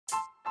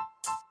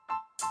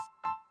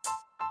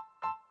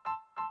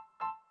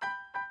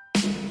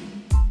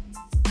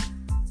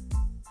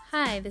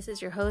Hi, this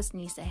is your host,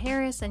 Nisa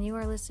Harris, and you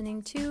are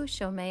listening to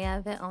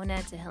Shomea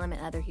Ve'ona Tehillim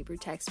and Other Hebrew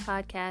Text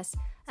Podcast,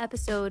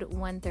 episode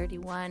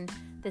 131.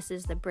 This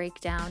is the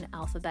breakdown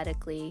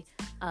alphabetically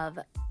of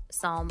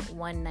Psalm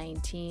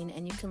 119,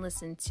 and you can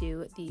listen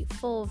to the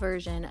full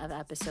version of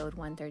episode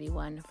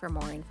 131 for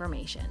more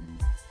information.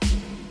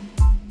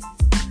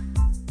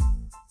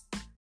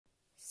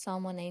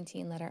 Psalm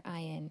 119, letter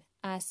ayin.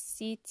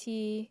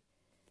 Asiti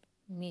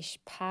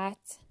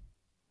mishpat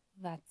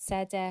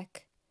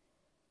vatzedek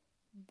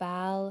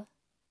bal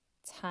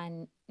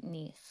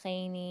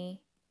tanicheni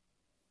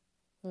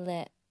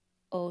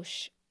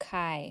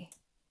leoshkai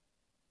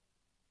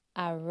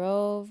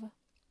arov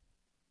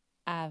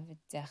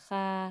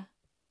avdecha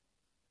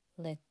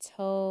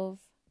letov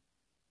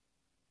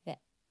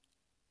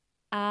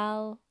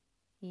ve'al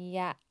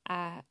ya'ashkuni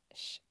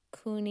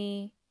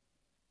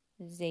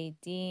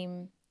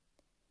zedim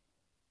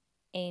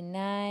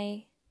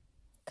enai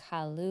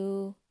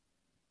kalu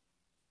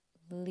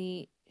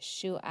li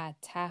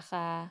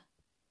shu'atacha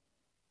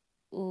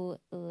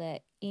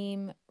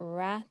uleim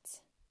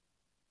rat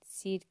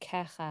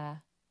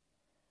tzidkecha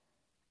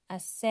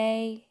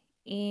asay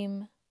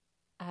im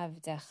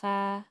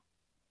avdecha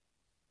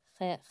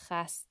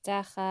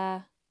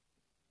chechastecha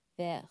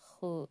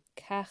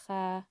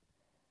vechukecha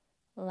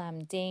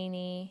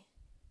lamdeni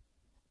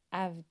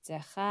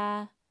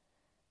avdecha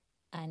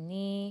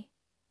ani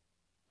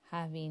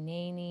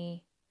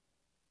havineni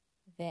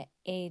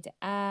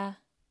ve'ed'a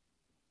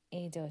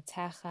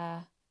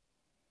edotecha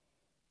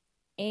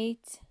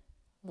eight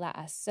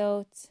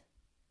la'asot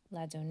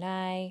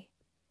ladonai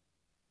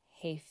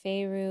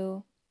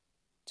heferu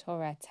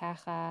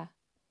toratecha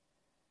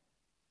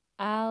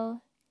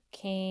al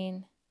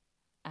kain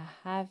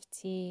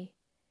ahavti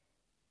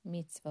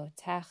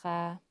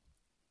mitzvotecha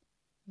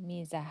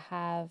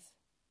mizahav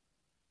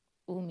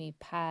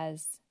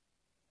umipaz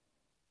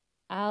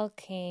al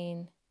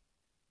kain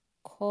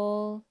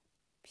kol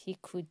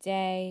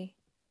pikudei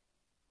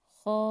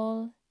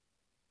chol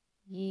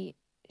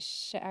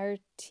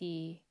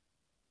yisharti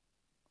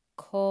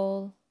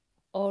kol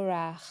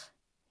orach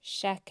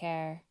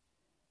sheker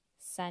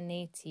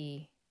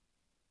saneti.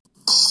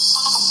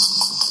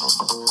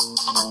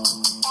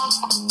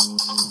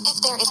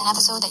 If there is an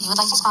episode that you would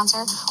like to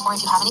sponsor, or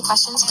if you have any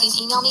questions, please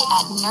email me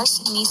at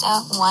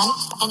nursenisa1,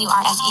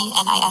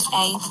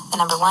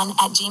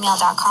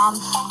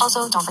 NURSENISA1,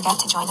 also, don't forget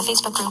to join the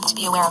Facebook group to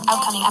be aware of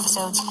upcoming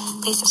episodes.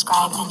 Please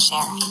subscribe and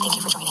share. Thank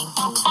you for joining.